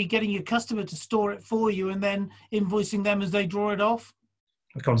 So maybe getting your customer to store it for you and then invoicing them as they draw it off.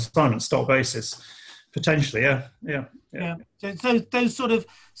 A consignment stock basis, potentially, yeah. So those sort of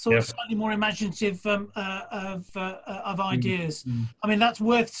slightly more imaginative of ideas. I mean, that's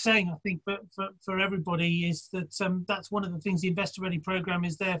worth saying, I think, for everybody, is that that's one of the things the Investor Ready program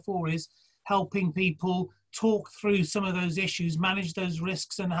is there for, is helping people talk through some of those issues, manage those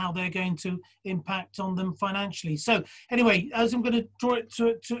risks, and how they're going to impact on them financially. So anyway, as I'm going to draw it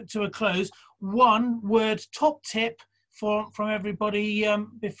to a close, one word top tip from everybody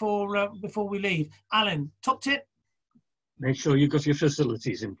before we leave. Alan, top tip? Make sure you've got your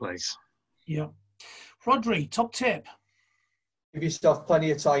facilities in place. Yeah. Rodri, top tip? Give yourself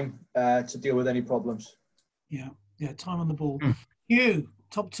plenty of time to deal with any problems. Yeah, time on the ball. You,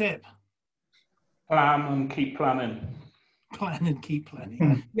 top tip? Plan and keep planning. Plan and keep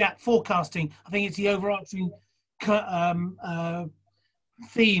planning. Yeah, forecasting. I think it's the overarching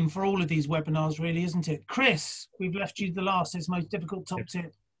theme for all of these webinars, really, isn't it? Chris, we've left you the last. It's most difficult top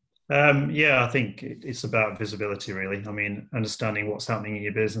tip. I think it's about visibility, really. I mean, understanding what's happening in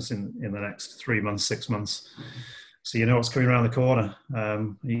your business in the next 3 months, 6 months. So you know what's coming around the corner.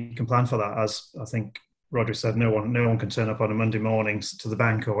 You can plan for that. As I think Rodri said, no one can turn up on a Monday morning to the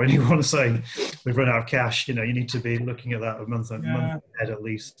bank or anyone to say we've run out of cash. You need to be looking at that a month ahead at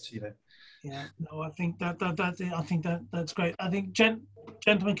least. Yeah, no, I think that's great. I think,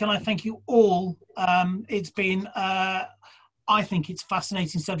 gentlemen, can I thank you all? It's been, I think it's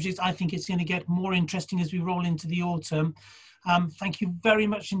fascinating subject. I think it's going to get more interesting as we roll into the autumn. Thank you very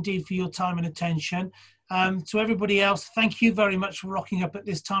much indeed for your time and attention. To everybody else, thank you very much for rocking up at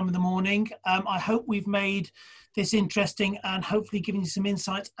this time of the morning. I hope we've made this interesting and hopefully given you some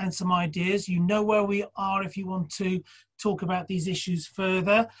insights and some ideas. You know where we are if you want to talk about these issues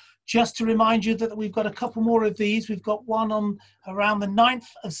further. Just to remind you that we've got a couple more of these. We've got one on around the 9th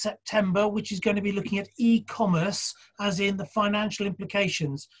of September, which is going to be looking at e-commerce, as in the financial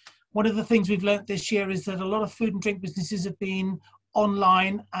implications. One of the things we've learnt this year is that a lot of food and drink businesses have been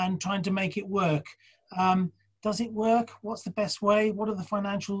online and trying to make it work. Does it work? What's the best way? What are the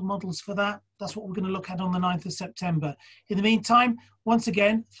financial models for that? That's what we're going to look at on the 9th of September. In the meantime, once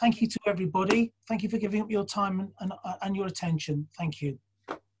again, thank you to everybody. Thank you for giving up your time and your attention. Thank you.